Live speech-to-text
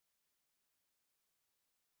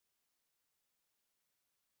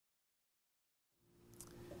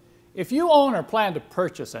If you own or plan to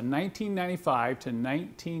purchase a 1995 to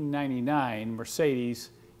 1999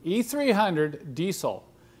 Mercedes E300 diesel,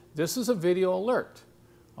 this is a video alert.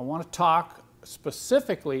 I want to talk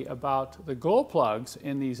specifically about the glow plugs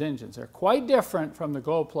in these engines. They're quite different from the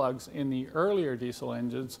glow plugs in the earlier diesel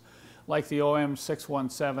engines like the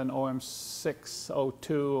OM617,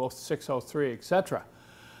 OM602, 603, etc.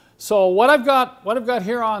 So what I've got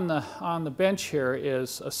here on the bench here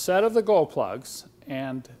is a set of the glow plugs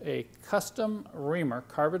and a custom reamer,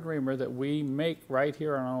 carbon reamer that we make right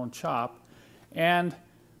here in our own shop, and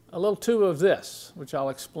a little tube of this, which I'll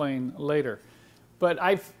explain later. But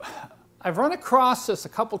I've run across this a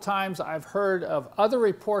couple times. I've heard of other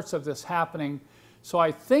reports of this happening, so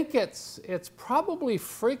I think it's probably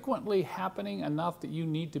frequently happening enough that you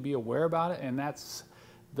need to be aware about it, and that's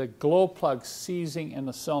the glow plug seizing in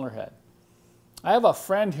the cylinder head. I have a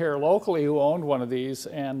friend here locally who owned one of these,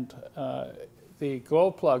 and the glow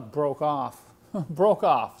plug broke off,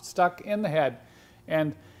 stuck in the head,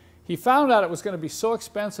 and he found out it was going to be so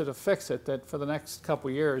expensive to fix it that for the next couple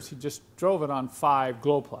of years he just drove it on 5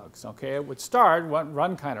 glow plugs. Okay, it would start,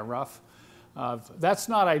 run kind of rough. That's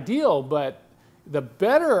not ideal, but the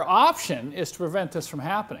better option is to prevent this from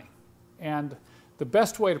happening. And the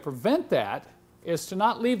best way to prevent that is to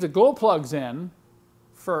not leave the glow plugs in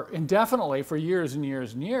for indefinitely for years and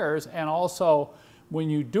years and years, and also when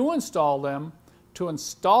you do install them, to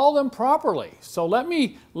install them properly. So let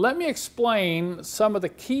me explain some of the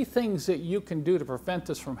key things that you can do to prevent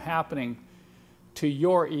this from happening to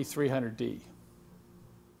your E300D.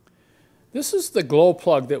 This is the glow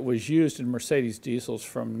plug that was used in Mercedes diesels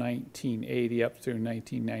from 1980 up through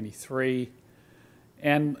 1993.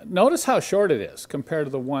 And notice how short it is compared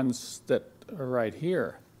to the ones that are right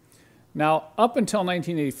here. Now, up until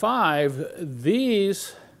 1985,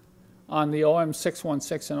 these on the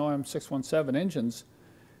OM616 and OM617 engines,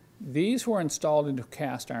 these were installed into a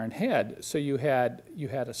cast iron head. So you had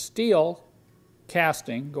a steel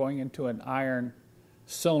casting going into an iron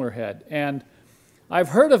cylinder head. And I've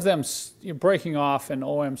heard of them breaking off in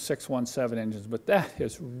OM617 engines, but that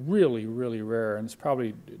is really, really rare, and it's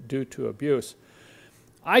probably due to abuse.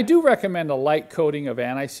 I do recommend a light coating of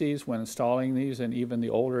anti-seize when installing these and even the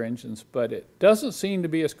older engines, but it doesn't seem to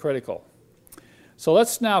be as critical. So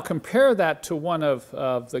let's now compare that to one of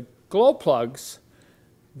the glow plugs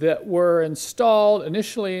that were installed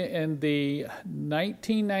initially in the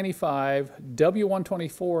 1995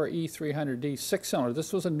 W124 E300D 6-cylinder.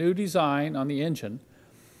 This was a new design on the engine.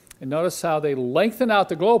 And notice how they lengthened out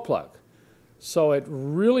the glow plug. So it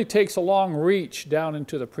really takes a long reach down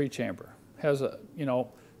into the pre-chamber. Has a,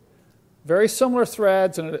 very similar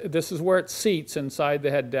threads, and this is where it seats inside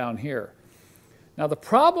the head down here. Now the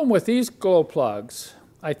problem with these glow plugs,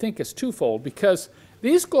 I think, is twofold, because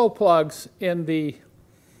these glow plugs in the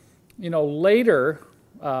later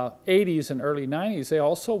 80s and early 90s, they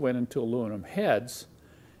also went into aluminum heads.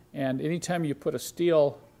 And anytime you put a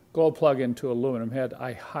steel glow plug into aluminum head,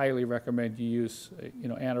 I highly recommend you use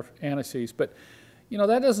anti-seize. But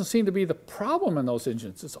that doesn't seem to be the problem in those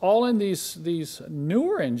engines. It's all in these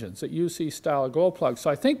newer engines that use these style of glow plugs. So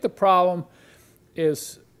I think the problem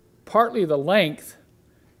is partly the length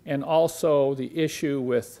and also the issue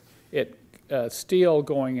with it steel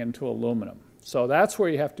going into aluminum. So that's where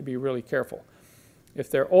you have to be really careful. If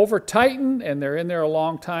they're over tightened and they're in there a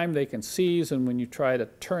long time, they can seize, and when you try to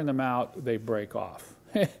turn them out, they break off.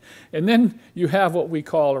 And then you have what we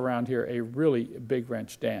call around here a really big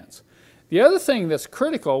wrench dance. The other thing that's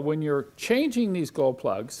critical when you're changing these glow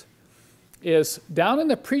plugs is down in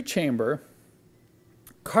the pre-chamber,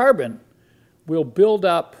 carbon will build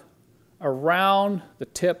up around the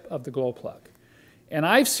tip of the glow plug. And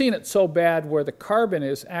I've seen it so bad where the carbon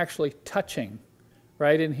is actually touching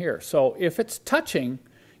right in here. So if it's touching,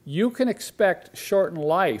 you can expect shortened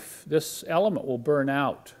life. This element will burn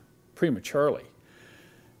out prematurely.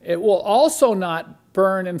 It will also not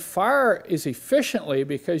burn and fire as efficiently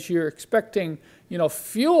because you're expecting,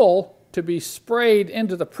 fuel to be sprayed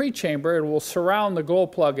into the pre-chamber. It will surround the glow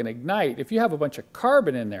plug and ignite. If you have a bunch of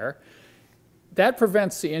carbon in there, that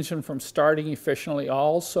prevents the engine from starting efficiently,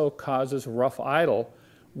 also causes rough idle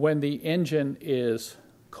when the engine is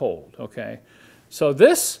cold, okay? So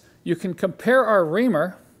this, you can compare our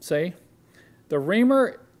reamer, see? The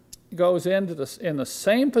reamer goes in the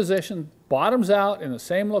same position, bottoms out in the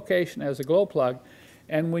same location as the glow plug,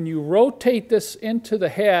 and when you rotate this into the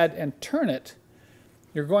head and turn it,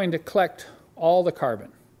 you're going to collect all the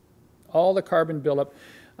carbon buildup.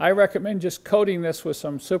 I recommend just coating this with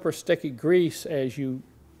some super sticky grease as you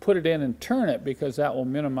put it in and turn it, because that will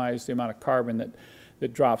minimize the amount of carbon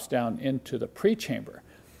that drops down into the pre-chamber.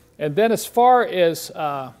 And then as far as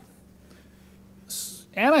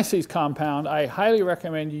anti-seize compound, I highly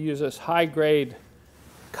recommend you use this high-grade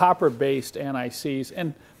copper-based anti-seize.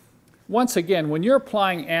 And once again, when you're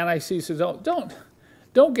applying anti-seize,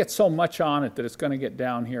 don't get so much on it that it's going to get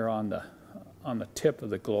down here on the tip of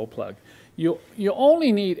the glow plug. You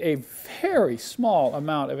only need a very small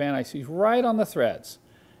amount of anti-seize right on the threads,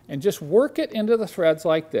 and just work it into the threads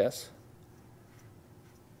like this.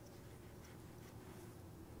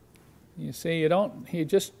 You see,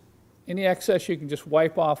 any excess you can just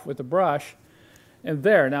wipe off with the brush, and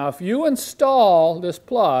there. Now, if you install this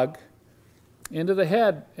plug into the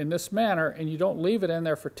head in this manner and you don't leave it in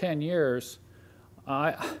there for 10 years,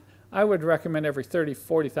 I would recommend every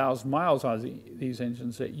 40,000 miles on these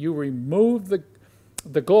engines that you remove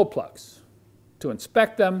the glow plugs to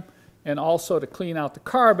inspect them and also to clean out the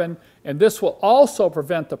carbon, and this will also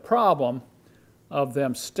prevent the problem of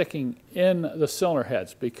them sticking in the cylinder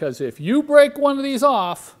heads, because if you break one of these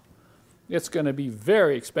off, it's going to be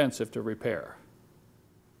very expensive to repair.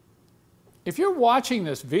 If you're watching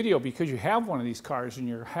this video because you have one of these cars and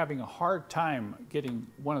you're having a hard time getting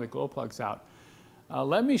one of the glow plugs out,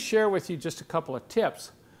 let me share with you just a couple of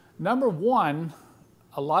tips. Number one,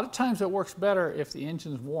 a lot of times it works better if the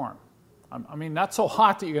engine's warm. I mean, not so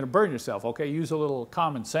hot that you're going to burn yourself, okay? Use a little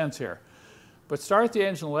common sense here. But start the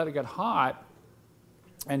engine and let it get hot,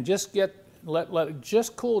 and just let it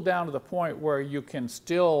just cool down to the point where you can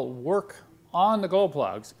still work on the glow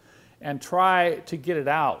plugs and try to get it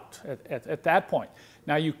out at that point.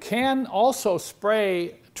 Now, you can also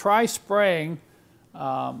try spraying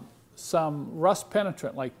some rust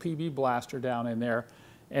penetrant like PB Blaster down in there,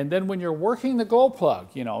 and then when you're working the glow plug,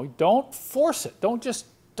 you know, don't force it. Don't just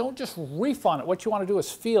reef on it. What you want to do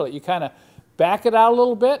is feel it. You kind of back it out a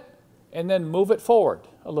little bit and then move it forward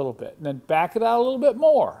a little bit, and then back it out a little bit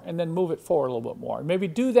more and then move it forward a little bit more. Maybe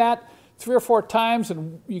do that 3 or 4 times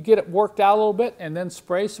and you get it worked out a little bit, and then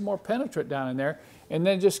spray some more penetrant down in there, and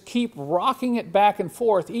then just keep rocking it back and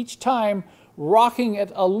forth, each time rocking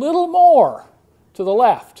it a little more to the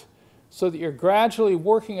left so that you're gradually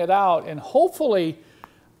working it out, and hopefully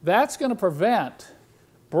that's going to prevent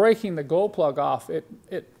breaking the glow plug off.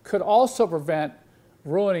 It could also prevent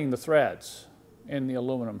ruining the threads in the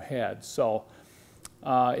aluminum head. So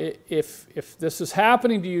if this is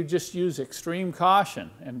happening to you, just use extreme caution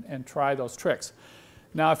and try those tricks.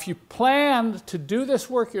 Now, if you plan to do this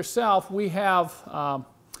work yourself, we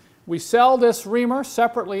sell this reamer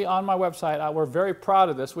separately on my website. We're very proud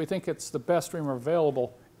of this. We think it's the best reamer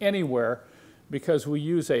available anywhere because we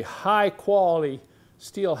use a high quality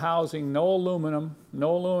steel housing, no aluminum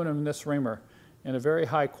in this reamer, and a very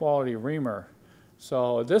high quality reamer.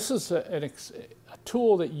 So this is a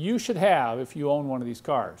tool that you should have if you own one of these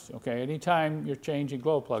cars. Okay, anytime you're changing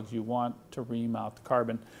glow plugs, you want to ream out the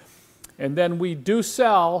carbon. And then we do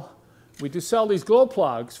sell these glow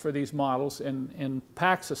plugs for these models in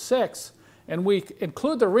packs of 6, and we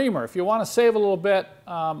include the reamer. If you want to save a little bit,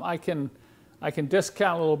 I can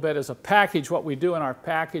discount a little bit as a package. What we do in our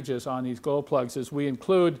packages on these glow plugs is we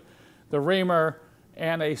include the reamer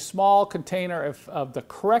and a small container of the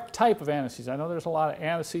correct type of anti-seize. I know there's a lot of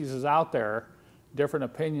anti-seizes out there, different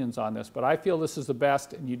opinions on this, but I feel this is the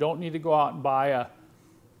best, and you don't need to go out and buy a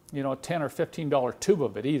 $10 or $15 tube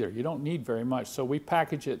of it either. You don't need very much. So we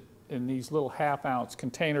package it in these little half-ounce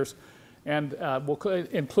containers, and we'll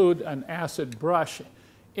include an acid brush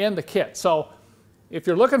in the kit. So if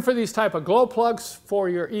you're looking for these type of glow plugs for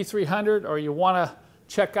your E300, or you want to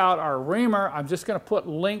check out our reamer, I'm just going to put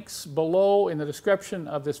links below in the description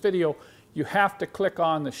of this video. You have to click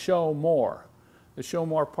on the show more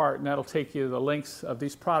part, and that'll take you to the links of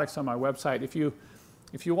these products on my website. If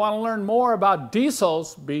you want to learn more about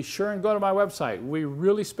diesels, be sure and go to my website. We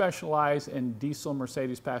really specialize in diesel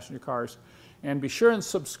Mercedes passenger cars, and be sure and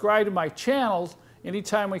subscribe to my channel.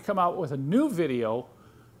 Anytime we come out with a new video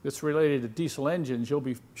that's related to diesel engines, you'll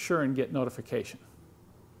be sure and get notification.